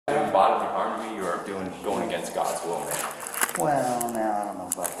start going against God's will, man. Well, now I don't know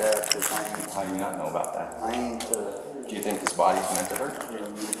about that, because I ain't. How do you not know about that? I ain't. Do you think this body's meant to hurt?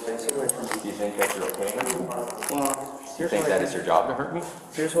 Take it away from me. Do you think that you're okay hurting me? Well, Do you think that is your job to hurt me?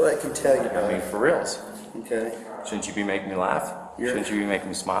 here's what I can tell you, I mean, bud. for reals. Okay. Shouldn't you be making me laugh? Shouldn't you be making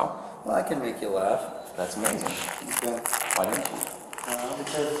me smile? Well, I can make you laugh. That's amazing. Okay. Why didn't you?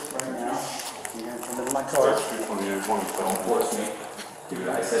 Because right now you're gonna come into my car. Don't force me. Dude,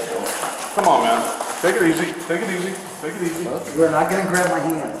 I said don't. Come on, man. Take it easy. Take it easy. Take it easy. You're not gonna grab my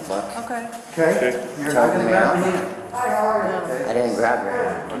hand. Okay. Okay. You're not gonna grab my hand. Okay. I didn't grab your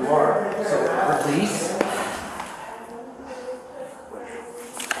hand. You are. So release.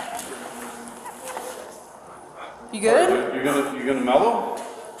 You good? You're gonna mellow?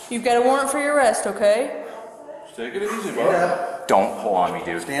 You've got a warrant for your arrest, okay? Just take it easy, Stand bud. up. Don't pull on me,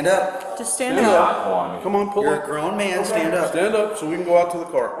 dude. Stand up. Just stand Do up. not pull on me. Come on, pull You're a up. grown man. Stand up. Stand up so we can go out to the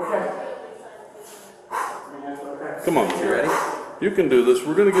car. Come on. You ready? You can do this.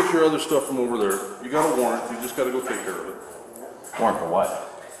 We're gonna get your other stuff from over there. You got a warrant. You just gotta go take care of it. Warrant for what?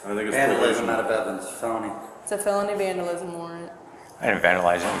 I think it's Vandalism probation. out of evidence, felony. It's a felony vandalism warrant. I didn't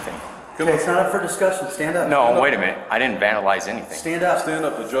vandalize anything. Okay, it's not up for discussion. Stand up. No, wait a minute. I didn't vandalize anything. Stand up. Stand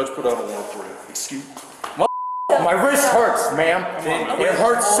up. The judge put out a warrant for you. Excuse me. My wrist hurts, ma'am. It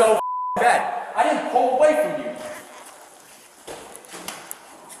hurts so bad. I didn't pull away from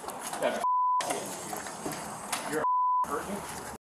you.